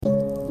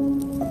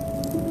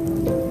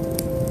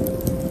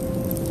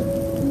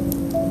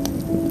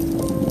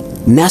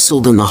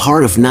Nestled in the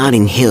heart of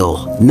Notting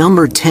Hill,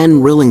 number 10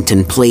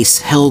 Rillington Place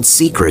held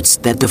secrets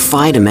that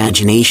defied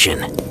imagination.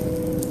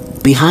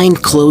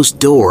 Behind closed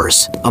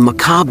doors, a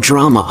macabre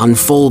drama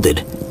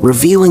unfolded,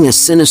 revealing a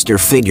sinister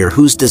figure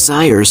whose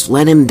desires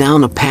led him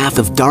down a path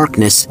of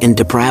darkness and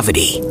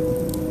depravity.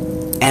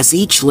 As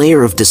each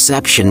layer of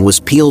deception was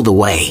peeled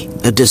away,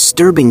 a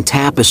disturbing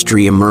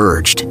tapestry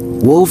emerged,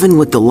 woven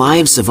with the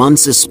lives of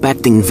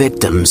unsuspecting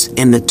victims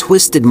and the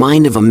twisted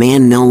mind of a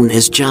man known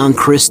as John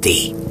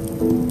Christie.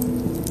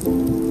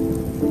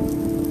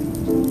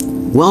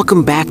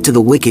 Welcome back to the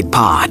Wicked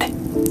Pod.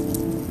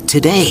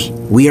 Today,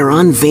 we are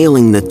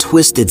unveiling the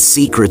twisted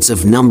secrets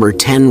of number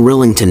 10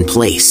 Rillington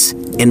Place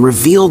and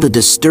reveal the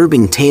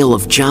disturbing tale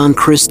of John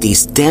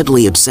Christie's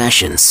deadly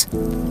obsessions.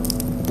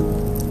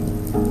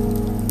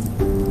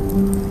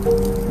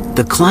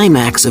 The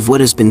climax of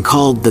what has been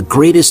called the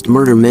greatest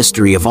murder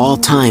mystery of all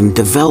time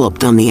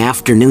developed on the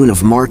afternoon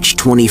of March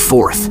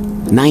 24,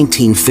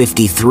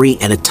 1953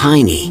 at a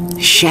tiny,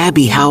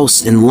 shabby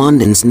house in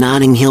London's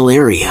Notting Hill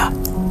area.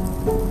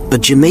 A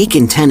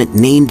Jamaican tenant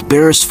named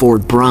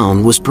Beresford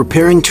Brown was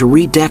preparing to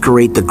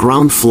redecorate the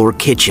ground floor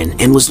kitchen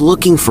and was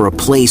looking for a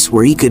place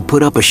where he could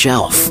put up a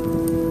shelf.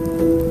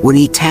 When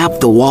he tapped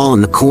the wall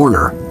in the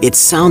corner, it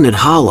sounded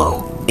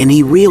hollow, and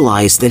he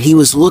realized that he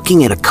was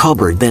looking at a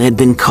cupboard that had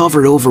been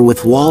covered over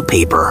with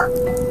wallpaper.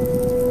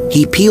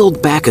 He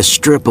peeled back a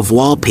strip of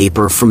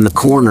wallpaper from the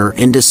corner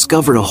and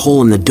discovered a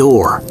hole in the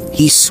door.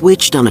 He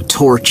switched on a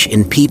torch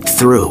and peeped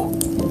through.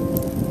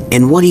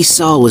 And what he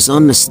saw was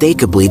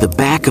unmistakably the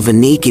back of a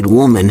naked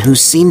woman who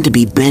seemed to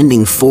be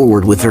bending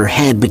forward with her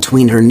head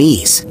between her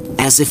knees,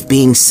 as if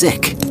being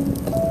sick.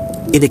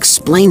 It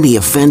explained the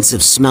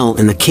offensive smell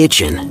in the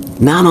kitchen,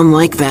 not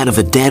unlike that of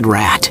a dead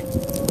rat.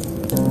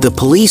 The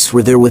police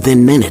were there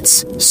within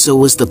minutes, so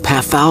was the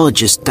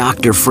pathologist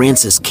Dr.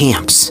 Francis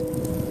Camps.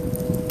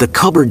 The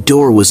cupboard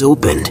door was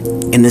opened,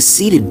 and the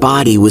seated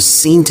body was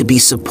seen to be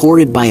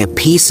supported by a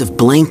piece of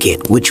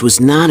blanket which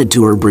was knotted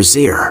to her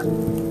brassiere.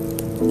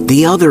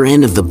 The other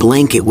end of the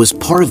blanket was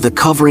part of the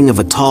covering of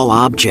a tall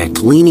object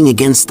leaning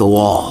against the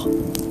wall.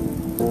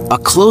 A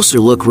closer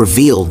look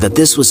revealed that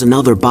this was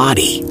another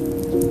body.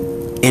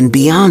 And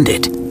beyond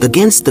it,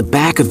 against the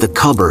back of the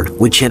cupboard,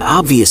 which had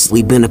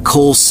obviously been a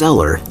coal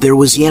cellar, there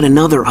was yet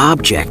another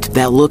object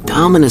that looked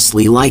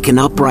ominously like an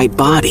upright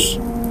body.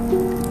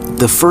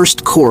 The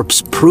first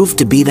corpse proved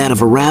to be that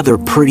of a rather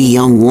pretty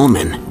young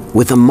woman,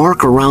 with a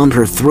mark around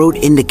her throat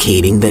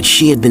indicating that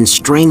she had been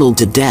strangled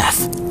to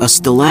death. A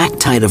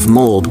stalactite of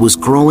mold was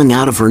growing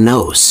out of her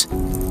nose.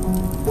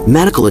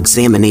 Medical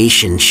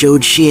examination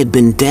showed she had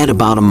been dead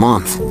about a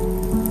month.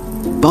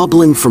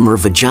 Bubbling from her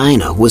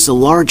vagina was a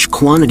large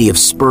quantity of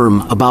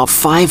sperm, about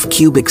 5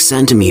 cubic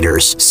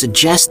centimeters,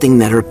 suggesting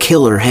that her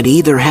killer had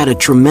either had a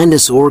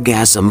tremendous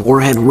orgasm or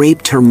had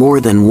raped her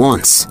more than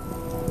once.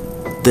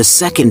 The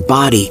second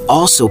body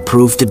also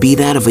proved to be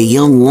that of a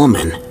young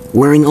woman,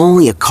 wearing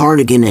only a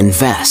cardigan and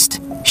vest.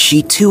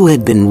 She too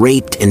had been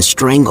raped and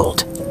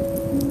strangled.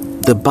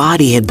 The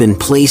body had been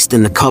placed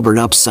in the cupboard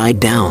upside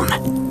down.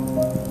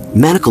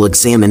 Medical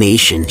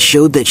examination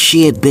showed that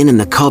she had been in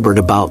the cupboard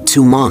about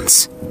 2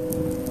 months.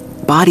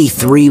 Body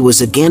 3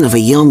 was again of a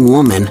young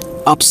woman,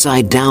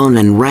 upside down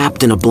and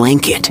wrapped in a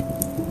blanket.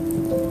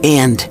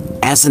 And,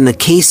 as in the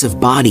case of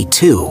body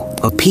 2,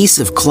 a piece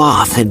of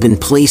cloth had been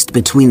placed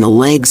between the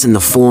legs in the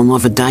form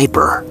of a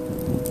diaper.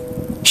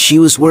 She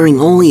was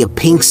wearing only a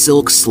pink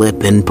silk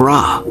slip and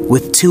bra,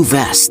 with 2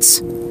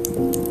 vests.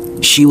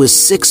 She was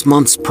 6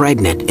 months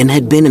pregnant and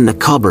had been in the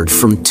cupboard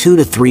from 2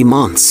 to 3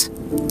 months.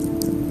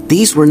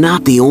 These were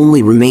not the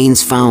only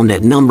remains found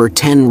at number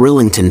 10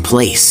 Rillington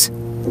Place.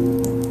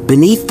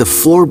 Beneath the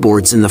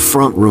floorboards in the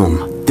front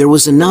room, there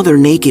was another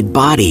naked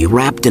body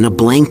wrapped in a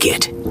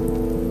blanket.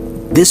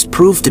 This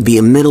proved to be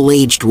a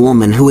middle-aged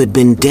woman who had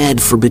been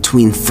dead for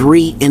between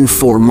 3 and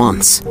 4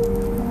 months.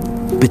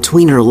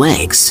 Between her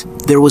legs,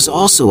 there was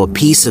also a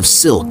piece of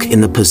silk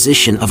in the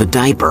position of a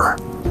diaper.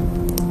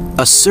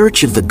 A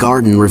search of the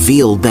garden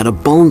revealed that a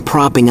bone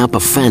propping up a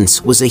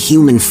fence was a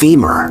human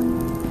femur.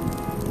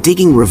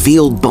 Digging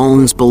revealed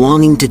bones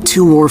belonging to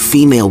 2 more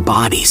female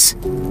bodies.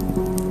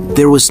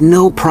 There was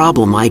no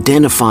problem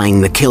identifying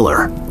the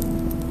killer.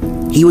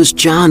 He was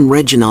John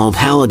Reginald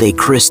Halliday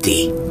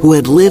Christie, who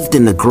had lived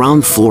in the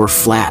ground floor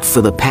flat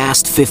for the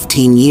past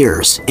 15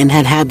 years and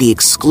had had the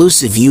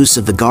exclusive use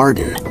of the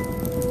garden.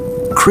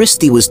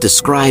 Christie was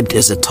described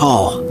as a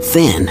tall,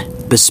 thin,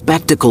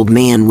 bespectacled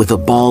man with a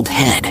bald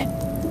head.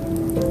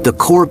 The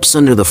corpse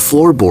under the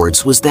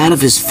floorboards was that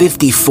of his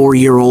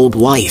 54-year-old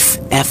wife,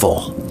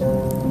 Ethel.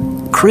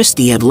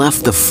 Christie had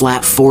left the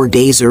flat 4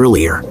 days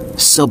earlier,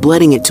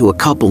 subletting it to a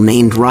couple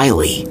named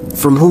Riley,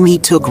 from whom he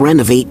took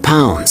rent of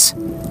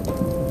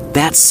 £8.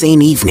 That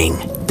same evening,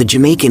 the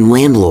Jamaican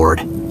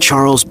landlord,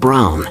 Charles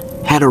Brown,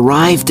 had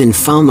arrived and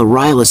found the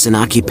Rileys in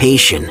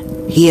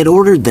occupation. He had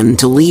ordered them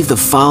to leave the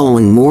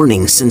following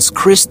morning since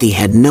Christie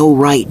had no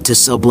right to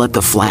sublet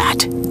the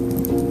flat.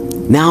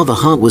 Now the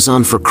hunt was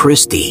on for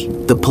Christie.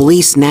 The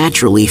police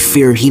naturally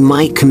feared he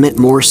might commit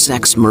more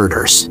sex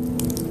murders.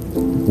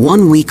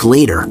 1 week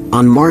later,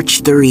 on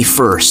March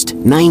 31st,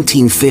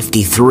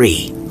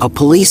 1953, a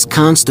police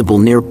constable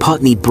near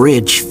Putney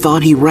Bridge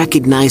thought he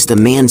recognized a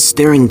man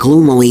staring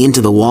gloomily into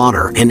the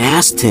water and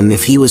asked him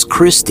if he was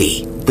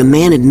Christie. The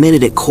man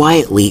admitted it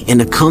quietly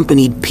and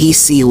accompanied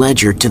P.C.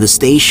 Ledger to the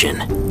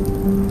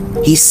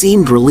station. He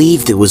seemed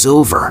relieved it was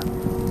over.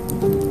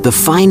 The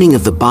finding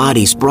of the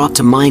bodies brought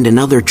to mind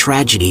another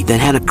tragedy that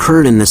had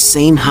occurred in the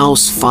same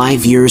house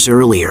 5 years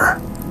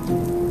earlier.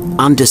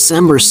 On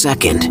December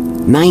 2nd,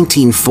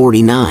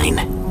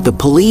 1949, the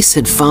police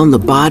had found the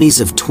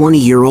bodies of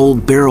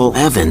 20-year-old Beryl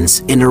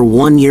Evans and her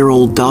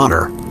 1-year-old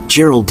daughter,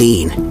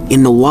 Geraldine,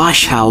 in the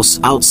wash house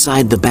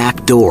outside the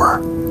back door.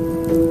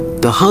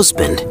 The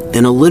husband,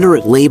 an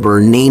illiterate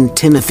laborer named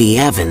Timothy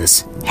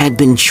Evans, had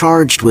been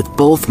charged with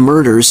both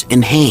murders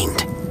and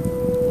hanged.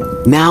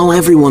 Now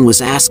everyone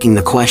was asking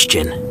the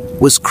question,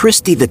 was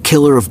Christie the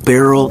killer of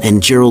Beryl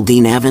and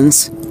Geraldine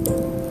Evans?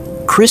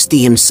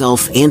 Christie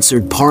himself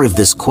answered part of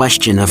this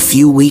question a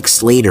few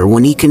weeks later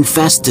when he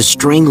confessed to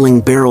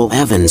strangling Beryl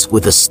Evans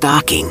with a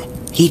stocking.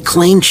 He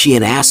claimed she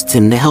had asked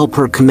him to help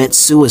her commit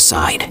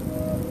suicide.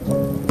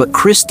 But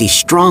Christie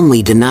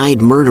strongly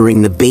denied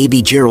murdering the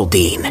baby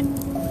Geraldine.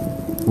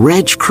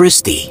 Reg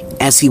Christie,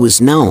 as he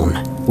was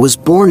known, was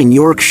born in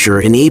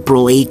Yorkshire in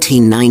April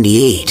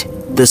 1898,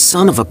 the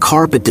son of a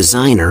carpet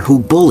designer who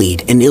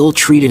bullied and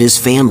ill-treated his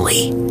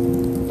family.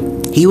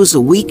 He was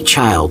a weak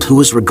child who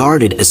was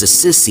regarded as a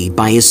sissy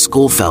by his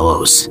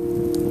schoolfellows.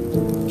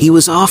 He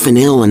was often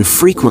ill and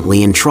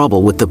frequently in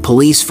trouble with the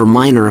police for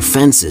minor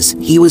offenses.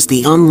 He was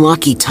the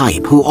unlucky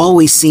type who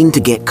always seemed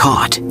to get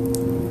caught.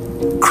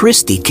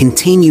 Christie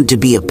continued to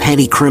be a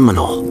petty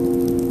criminal.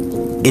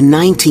 In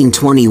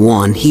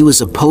 1921, he was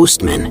a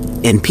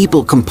postman, and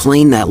people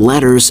complained that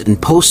letters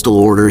and postal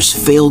orders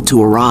failed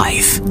to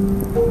arrive.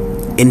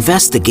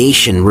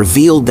 Investigation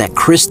revealed that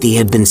Christie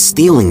had been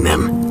stealing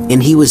them,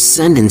 and he was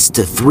sentenced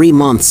to 3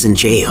 months in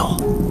jail.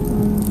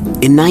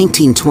 In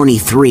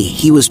 1923,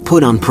 he was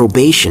put on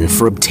probation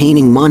for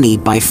obtaining money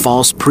by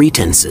false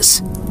pretenses.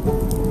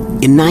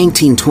 In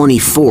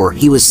 1924,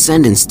 he was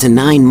sentenced to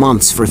 9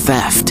 months for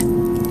theft.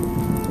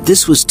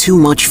 This was too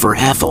much for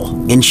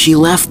Ethel, and she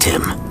left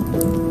him.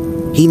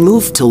 He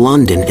moved to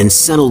London and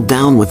settled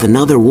down with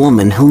another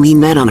woman whom he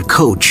met on a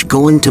coach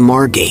going to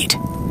Margate.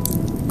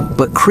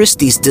 But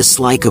Christie's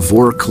dislike of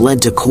work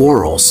led to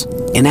quarrels,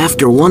 and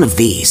after one of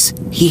these,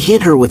 he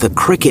hit her with a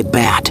cricket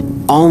bat,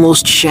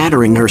 almost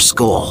shattering her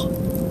skull.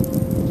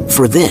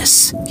 For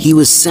this, he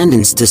was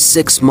sentenced to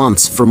 6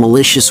 months for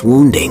malicious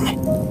wounding.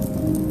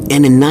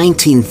 And in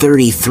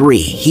 1933,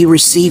 he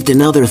received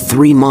another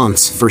 3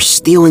 months for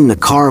stealing the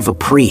car of a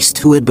priest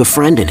who had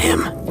befriended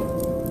him.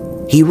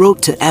 He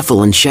wrote to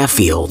Ethel in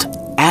Sheffield,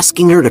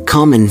 asking her to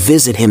come and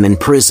visit him in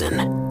prison.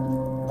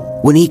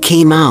 When he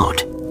came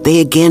out, they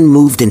again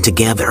moved in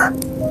together.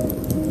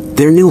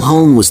 Their new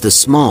home was the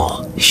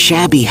small,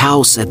 shabby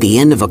house at the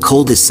end of a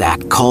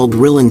cul-de-sac called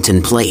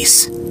Rillington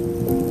Place.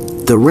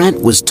 The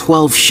rent was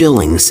 12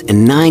 shillings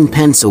and 9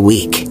 pence a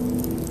week.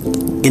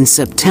 In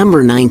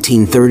September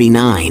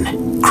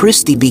 1939,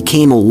 Christie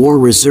became a war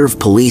reserve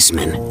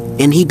policeman,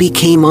 and he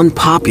became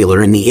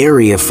unpopular in the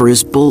area for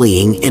his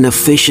bullying and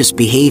officious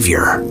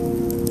behavior.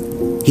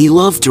 He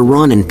loved to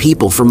run in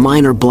people for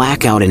minor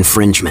blackout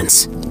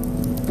infringements.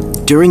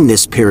 During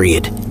this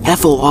period,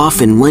 Ethel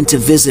often went to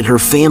visit her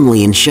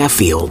family in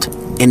Sheffield,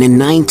 and in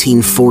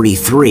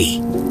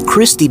 1943,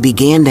 Christie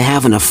began to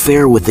have an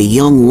affair with a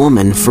young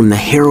woman from the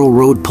Harrow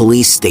Road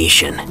police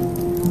station.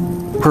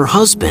 Her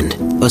husband,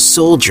 a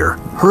soldier,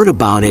 heard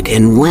about it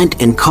and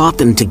went and caught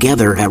them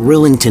together at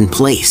Rillington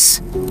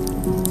Place.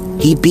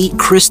 He beat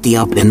Christie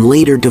up and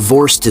later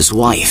divorced his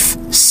wife,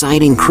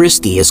 citing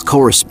Christie as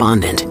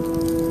correspondent.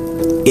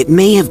 It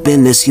may have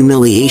been this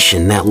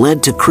humiliation that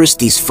led to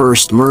Christie's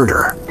first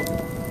murder.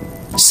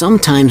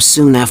 Sometime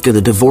soon after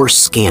the divorce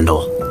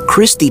scandal,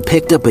 Christie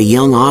picked up a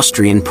young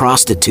Austrian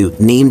prostitute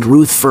named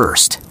Ruth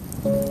First.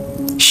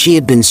 She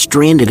had been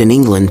stranded in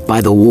England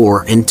by the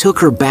war and took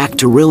her back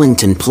to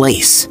Rillington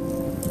Place.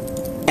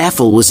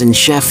 Ethel was in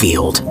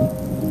Sheffield.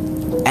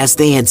 As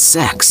they had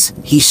sex,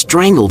 he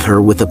strangled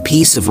her with a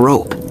piece of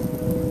rope.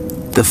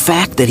 The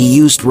fact that he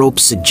used rope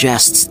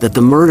suggests that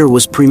the murder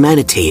was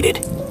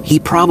premeditated. He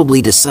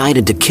probably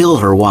decided to kill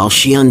her while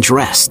she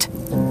undressed.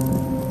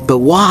 But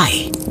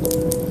why?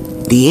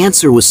 The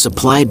answer was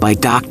supplied by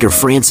Dr.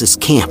 Francis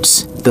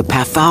Camps, the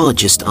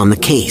pathologist on the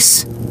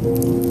case.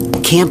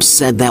 Camps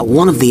said that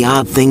one of the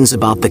odd things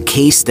about the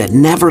case that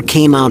never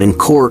came out in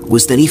court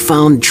was that he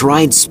found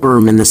dried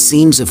sperm in the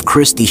seams of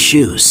Christie's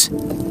shoes.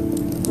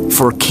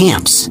 For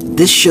Camps,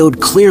 this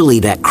showed clearly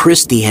that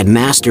Christie had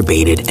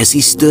masturbated as he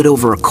stood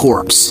over a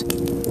corpse.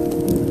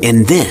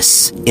 And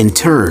this, in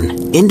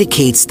turn,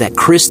 indicates that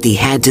Christie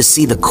had to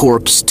see the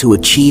corpse to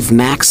achieve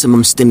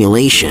maximum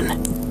stimulation.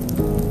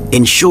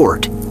 In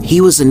short, he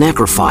was a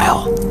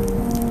necrophile.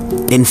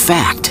 In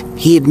fact,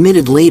 he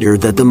admitted later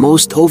that the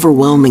most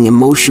overwhelming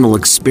emotional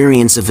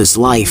experience of his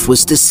life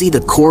was to see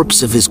the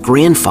corpse of his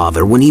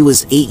grandfather when he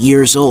was 8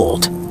 years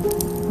old.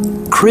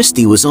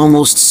 Christie was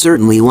almost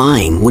certainly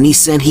lying when he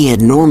said he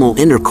had normal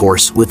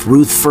intercourse with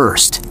Ruth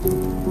first.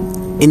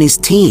 In his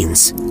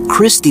teens,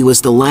 Christie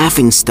was the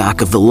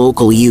laughingstock of the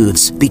local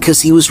youths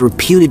because he was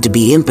reputed to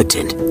be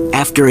impotent.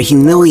 After a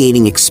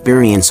humiliating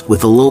experience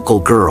with a local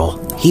girl,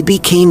 he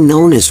became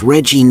known as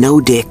Reggie No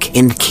Dick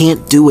and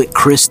Can't Do It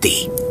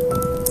Christie.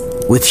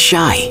 With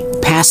shy,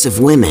 passive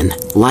women,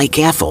 like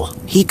Ethel,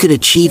 he could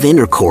achieve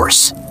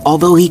intercourse,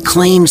 although he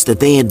claims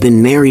that they had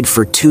been married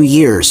for 2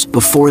 years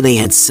before they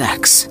had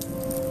sex.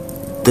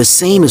 The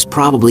same is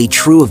probably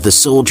true of the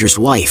soldier's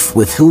wife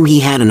with whom he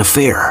had an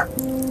affair.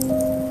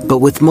 But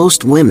with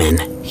most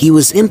women, he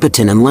was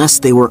impotent unless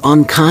they were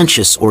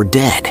unconscious or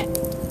dead.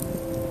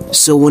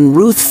 So when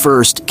Ruth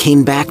first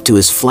came back to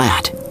his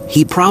flat,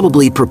 he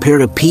probably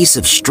prepared a piece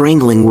of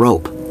strangling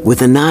rope,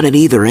 with a knot at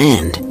either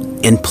end,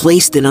 and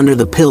placed it under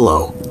the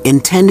pillow,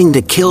 intending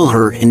to kill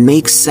her and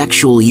make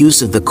sexual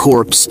use of the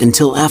corpse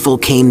until Ethel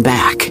came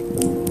back.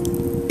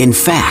 In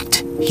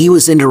fact, he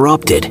was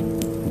interrupted.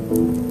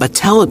 A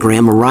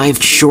telegram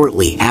arrived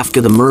shortly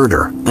after the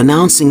murder,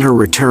 announcing her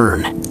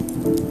return.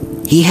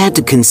 He had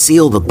to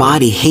conceal the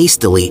body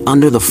hastily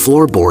under the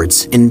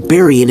floorboards and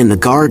bury it in the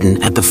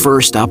garden at the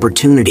first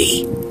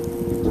opportunity.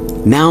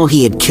 Now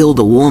he had killed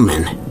a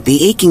woman.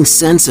 The aching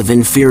sense of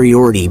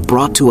inferiority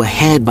brought to a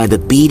head by the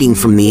beating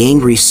from the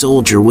angry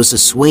soldier was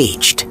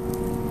assuaged.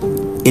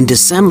 In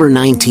December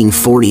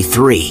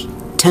 1943,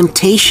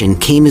 temptation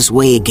came his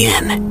way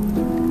again.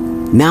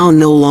 Now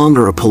no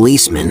longer a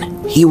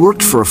policeman, he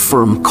worked for a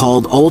firm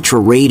called Ultra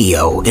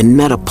Radio and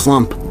met a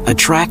plump,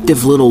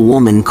 attractive little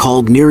woman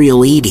called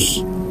Muriel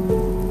Eady.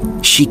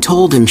 She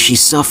told him she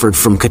suffered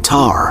from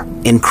catarrh,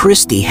 and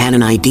Christie had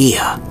an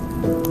idea.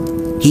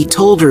 He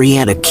told her he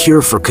had a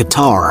cure for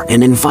catarrh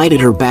and invited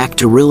her back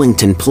to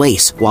Rillington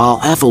Place while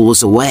Ethel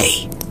was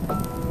away.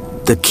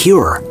 The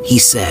cure, he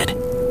said,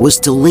 was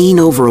to lean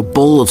over a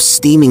bowl of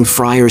steaming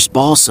friar's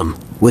balsam,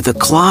 with a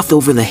cloth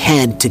over the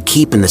head to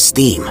keep in the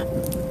steam.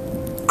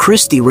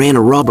 Christie ran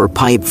a rubber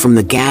pipe from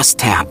the gas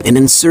tap and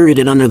inserted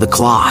it under the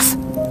cloth.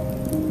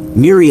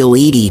 Muriel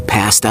Eady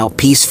passed out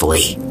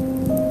peacefully.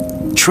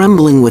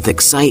 Trembling with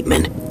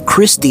excitement,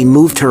 Christie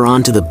moved her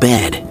onto the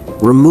bed,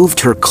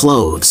 removed her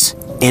clothes,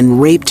 and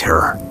raped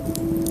her.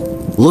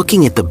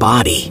 Looking at the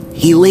body,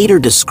 he later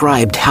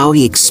described how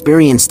he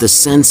experienced a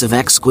sense of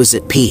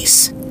exquisite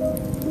peace.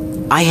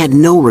 I had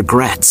no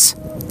regrets.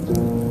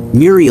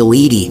 Muriel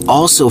Eady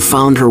also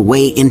found her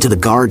way into the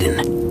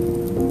garden.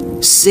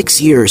 6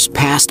 years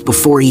passed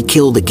before he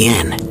killed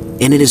again,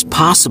 and it is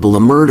possible the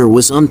murder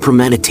was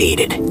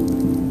unpremeditated.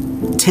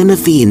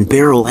 Timothy and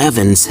Beryl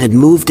Evans had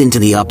moved into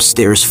the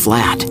upstairs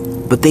flat,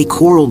 but they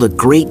quarreled a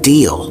great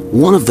deal.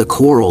 One of the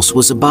quarrels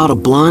was about a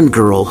blonde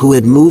girl who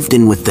had moved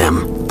in with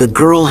them. The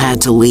girl had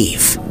to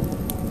leave.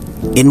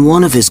 In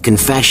one of his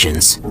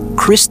confessions,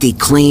 Christie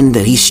claimed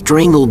that he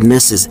strangled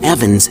Mrs.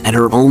 Evans at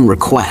her own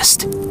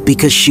request,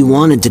 because she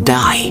wanted to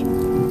die.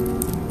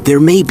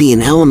 There may be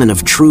an element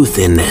of truth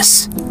in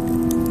this.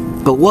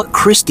 But what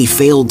Christie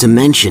failed to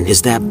mention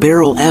is that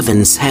Beryl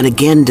Evans had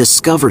again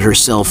discovered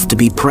herself to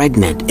be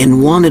pregnant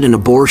and wanted an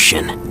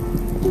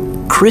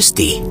abortion.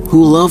 Christie,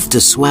 who loved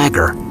to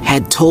swagger,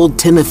 had told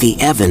Timothy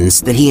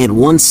Evans that he had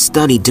once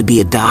studied to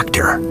be a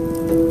doctor.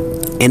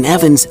 And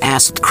Evans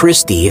asked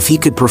Christie if he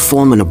could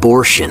perform an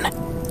abortion.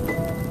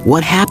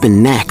 What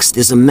happened next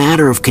is a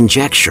matter of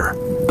conjecture,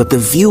 but the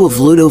view of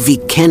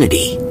Ludovic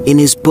Kennedy, in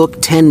his book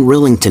 10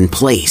 Rillington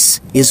Place,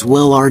 is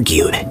well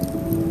argued.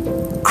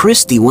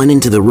 Christie went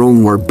into the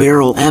room where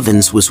Beryl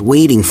Evans was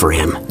waiting for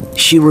him.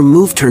 She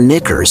removed her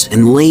knickers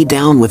and lay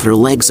down with her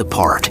legs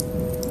apart.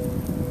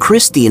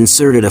 Christie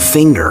inserted a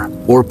finger,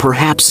 or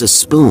perhaps a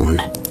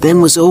spoon, then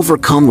was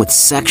overcome with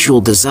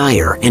sexual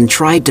desire and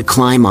tried to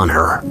climb on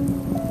her.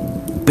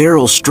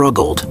 Beryl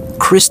struggled,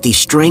 Christie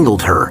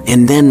strangled her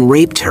and then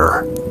raped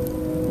her.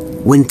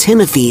 When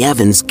Timothy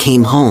Evans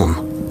came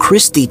home,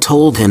 Christie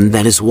told him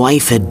that his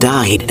wife had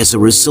died as a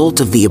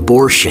result of the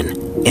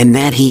abortion, and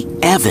that he,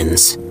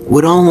 Evans,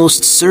 would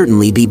almost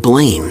certainly be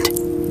blamed.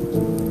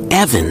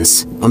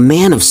 Evans, a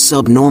man of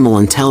subnormal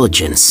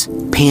intelligence,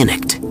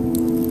 panicked.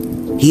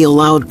 He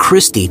allowed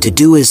Christie to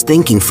do his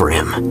thinking for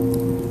him.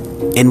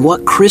 And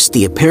what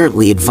Christie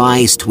apparently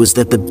advised was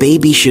that the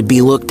baby should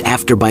be looked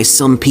after by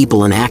some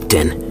people in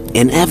Acton,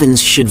 and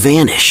Evans should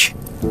vanish.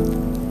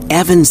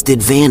 Evans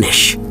did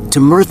vanish,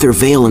 to Merthyr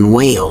Vale in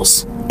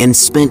Wales, and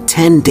spent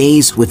 10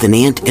 days with an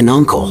aunt and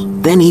uncle.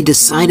 Then he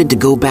decided to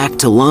go back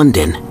to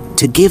London,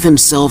 to give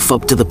himself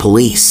up to the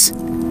police.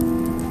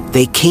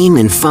 They came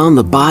and found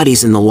the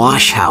bodies in the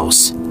wash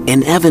house,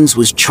 and Evans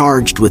was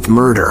charged with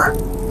murder.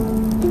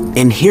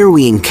 And here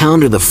we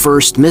encounter the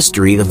first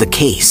mystery of the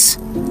case.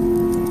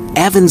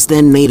 Evans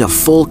then made a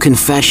full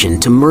confession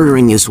to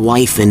murdering his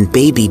wife and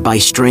baby by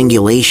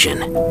strangulation.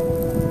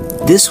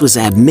 This was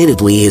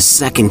admittedly his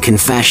second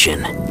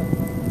confession.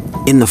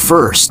 In the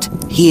first,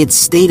 he had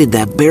stated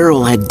that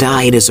Beryl had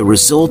died as a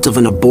result of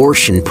an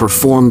abortion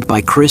performed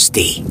by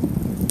Christie.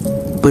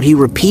 But he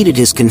repeated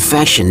his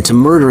confession to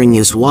murdering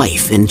his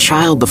wife and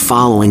child the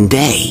following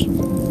day.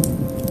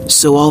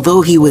 So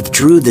although he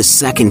withdrew this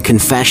second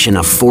confession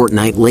a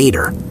fortnight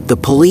later, the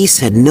police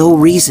had no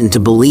reason to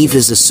believe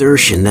his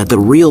assertion that the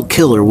real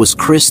killer was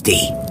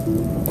Christie.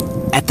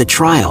 At the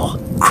trial,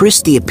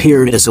 Christie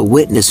appeared as a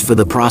witness for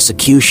the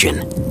prosecution,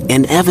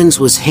 and Evans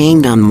was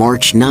hanged on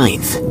March 9,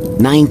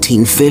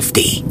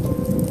 1950.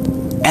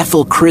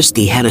 Ethel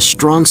Christie had a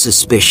strong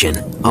suspicion,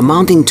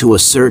 amounting to a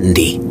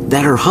certainty,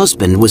 that her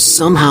husband was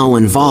somehow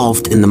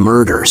involved in the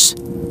murders.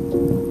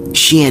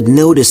 She had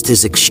noticed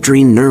his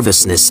extreme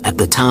nervousness at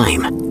the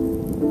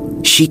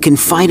time. She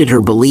confided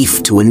her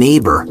belief to a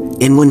neighbor,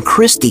 and when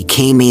Christie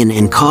came in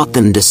and caught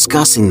them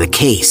discussing the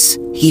case,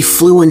 he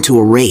flew into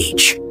a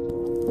rage.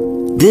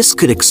 This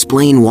could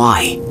explain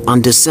why,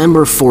 on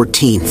December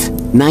 14,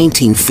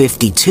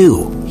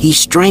 1952, he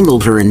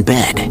strangled her in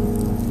bed.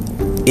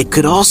 It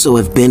could also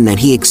have been that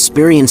he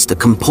experienced a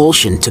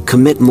compulsion to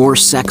commit more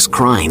sex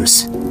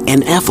crimes,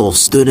 and Ethel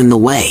stood in the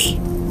way.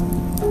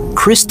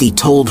 Christie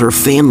told her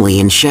family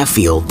in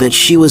Sheffield that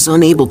she was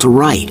unable to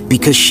write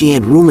because she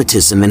had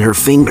rheumatism in her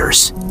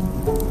fingers.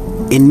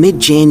 In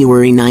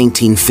mid-January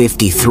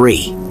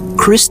 1953,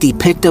 Christie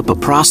picked up a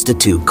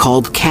prostitute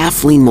called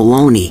Kathleen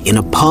Maloney in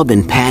a pub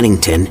in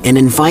Paddington and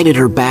invited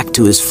her back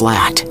to his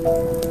flat.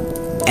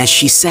 As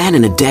she sat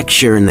in a deck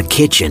chair in the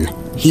kitchen,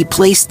 he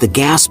placed the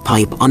gas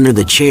pipe under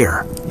the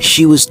chair.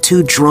 She was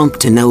too drunk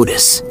to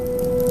notice.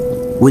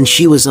 When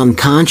she was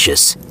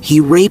unconscious, he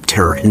raped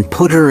her and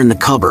put her in the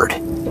cupboard.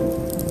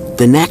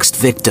 The next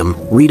victim,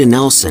 Rita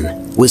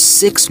Nelson, was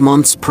 6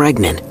 months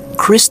pregnant.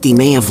 Christie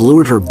may have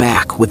lured her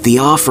back with the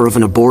offer of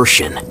an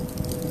abortion.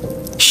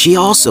 She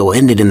also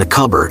ended in the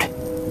cupboard.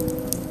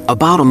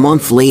 About a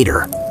month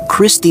later,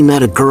 Christie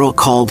met a girl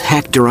called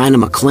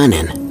Hectorina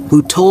McLennan,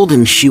 who told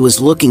him she was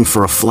looking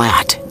for a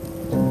flat.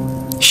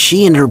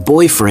 She and her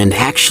boyfriend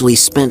actually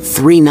spent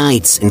 3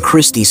 nights in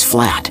Christie's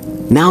flat.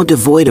 Now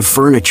devoid of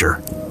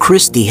furniture,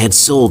 Christie had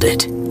sold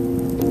it.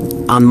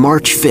 On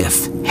March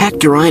 5th,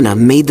 Hectorina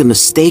made the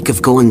mistake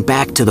of going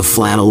back to the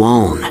flat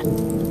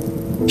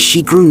alone.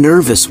 She grew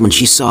nervous when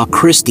she saw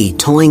Christie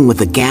toying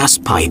with a gas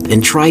pipe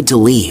and tried to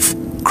leave.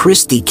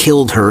 Christie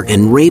killed her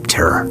and raped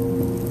her.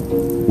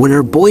 When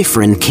her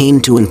boyfriend came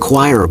to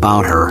inquire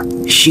about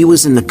her, she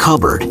was in the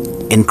cupboard,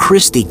 and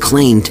Christie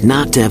claimed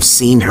not to have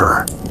seen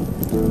her.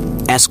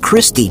 As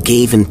Christie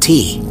gave him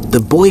tea, the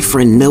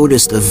boyfriend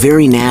noticed a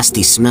very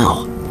nasty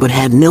smell, but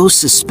had no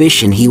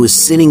suspicion he was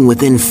sitting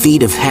within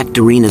feet of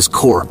Hectorina's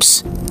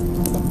corpse.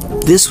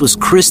 This was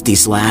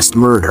Christie's last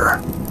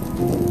murder.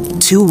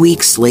 2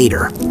 weeks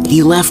later,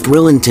 he left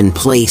Rillington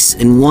Place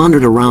and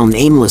wandered around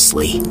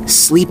aimlessly,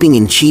 sleeping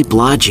in cheap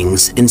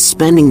lodgings and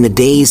spending the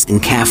days in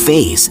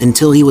cafes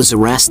until he was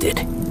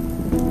arrested.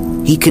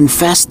 He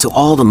confessed to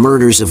all the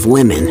murders of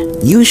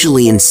women,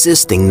 usually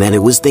insisting that it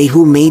was they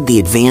who made the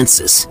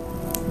advances.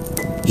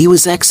 He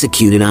was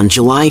executed on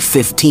July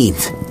 15,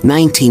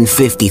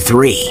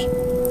 1953.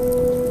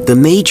 The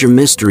major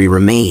mystery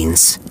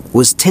remains: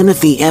 was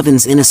Timothy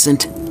Evans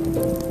innocent?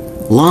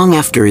 Long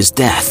after his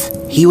death,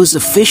 he was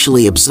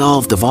officially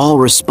absolved of all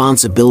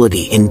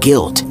responsibility and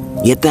guilt,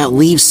 yet that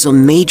leaves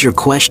some major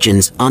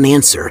questions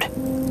unanswered.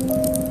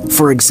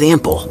 For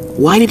example,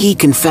 why did he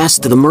confess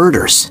to the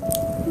murders?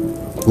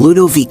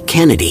 Ludovic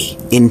Kennedy,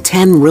 in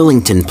 10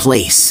 Rillington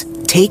Place,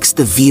 takes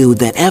the view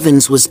that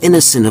Evans was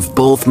innocent of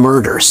both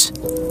murders.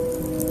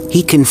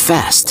 He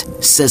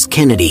confessed, says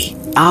Kennedy,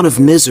 out of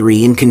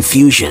misery and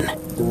confusion.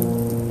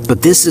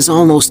 But this is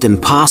almost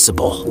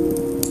impossible.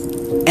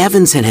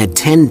 Evans had had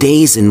 10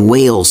 days in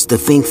Wales to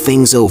think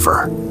things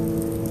over.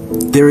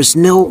 There is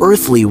no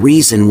earthly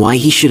reason why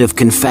he should have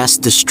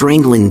confessed to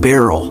strangling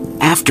Beryl,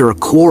 after a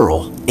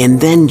quarrel, and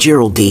then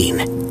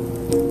Geraldine.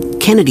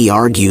 Kennedy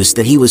argues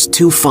that he was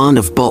too fond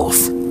of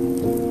both.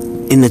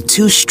 In The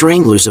Two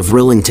Stranglers of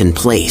Rillington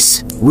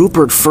Place,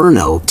 Rupert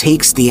Furneaux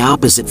takes the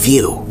opposite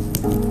view.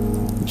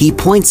 He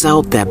points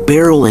out that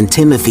Beryl and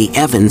Timothy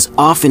Evans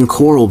often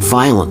quarreled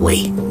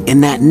violently,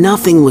 and that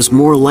nothing was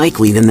more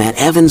likely than that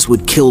Evans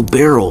would kill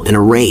Beryl in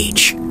a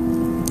rage.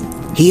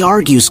 He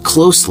argues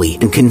closely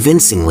and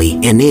convincingly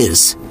and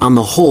is, on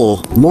the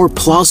whole, more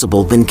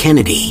plausible than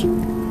Kennedy.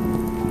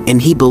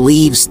 And he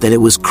believes that it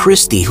was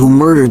Christie who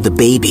murdered the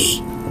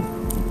baby.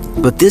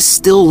 But this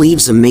still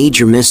leaves a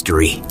major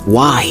mystery.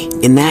 Why,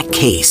 in that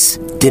case,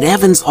 did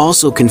Evans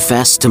also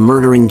confess to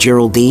murdering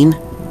Geraldine?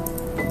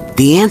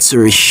 The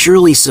answer is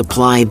surely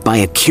supplied by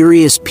a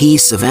curious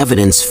piece of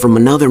evidence from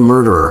another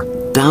murderer,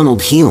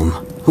 Donald Hume,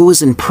 who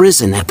was in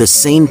prison at the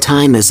same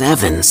time as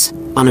Evans,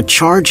 on a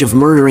charge of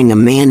murdering a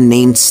man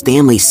named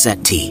Stanley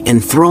Setti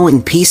and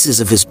throwing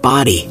pieces of his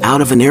body out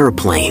of an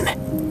airplane.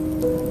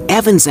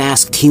 Evans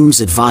asked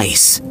Hume's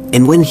advice,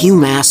 and when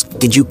Hume asked,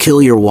 "Did you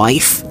kill your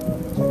wife?"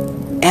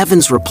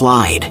 Evans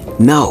replied,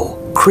 "No,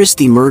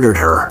 Christie murdered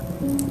her."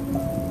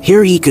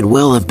 Here he could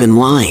well have been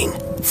lying,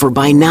 for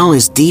by now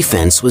his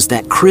defense was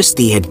that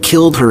Christie had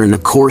killed her in the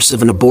course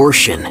of an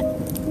abortion.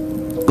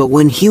 But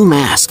when Hume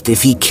asked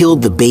if he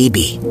killed the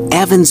baby,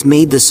 Evans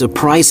made the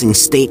surprising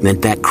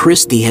statement that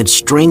Christie had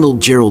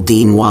strangled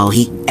Geraldine while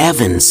he,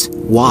 Evans,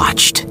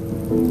 watched.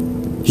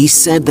 He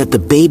said that the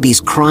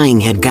baby's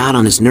crying had got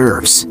on his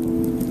nerves.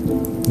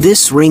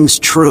 This rings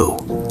true.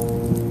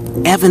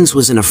 Evans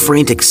was in a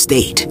frantic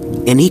state,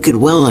 and he could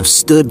well have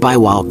stood by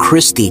while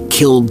Christie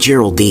killed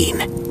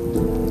Geraldine.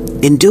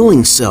 In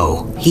doing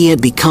so, he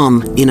had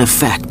become, in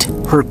effect,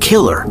 her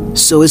killer,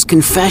 so his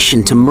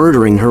confession to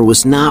murdering her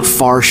was not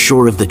far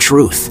short of the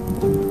truth.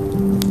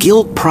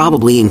 Guilt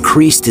probably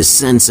increased his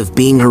sense of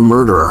being her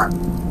murderer.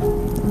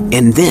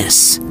 And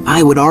this,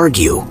 I would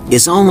argue,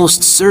 is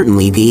almost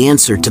certainly the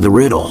answer to the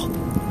riddle.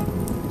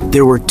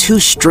 There were two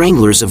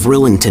stranglers of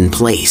Rillington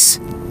Place,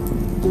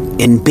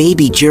 and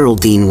baby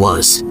Geraldine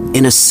was,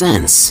 in a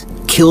sense,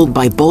 killed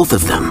by both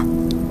of them.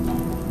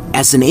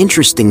 As an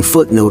interesting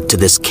footnote to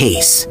this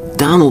case,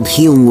 Donald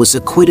Hume was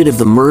acquitted of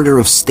the murder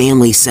of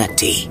Stanley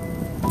Setti.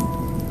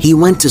 He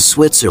went to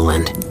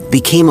Switzerland,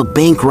 became a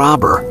bank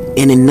robber,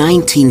 and in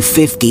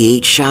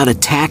 1958 shot a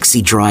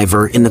taxi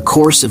driver in the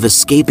course of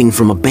escaping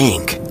from a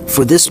bank.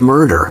 For this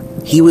murder,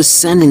 he was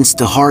sentenced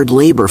to hard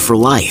labor for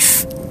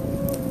life.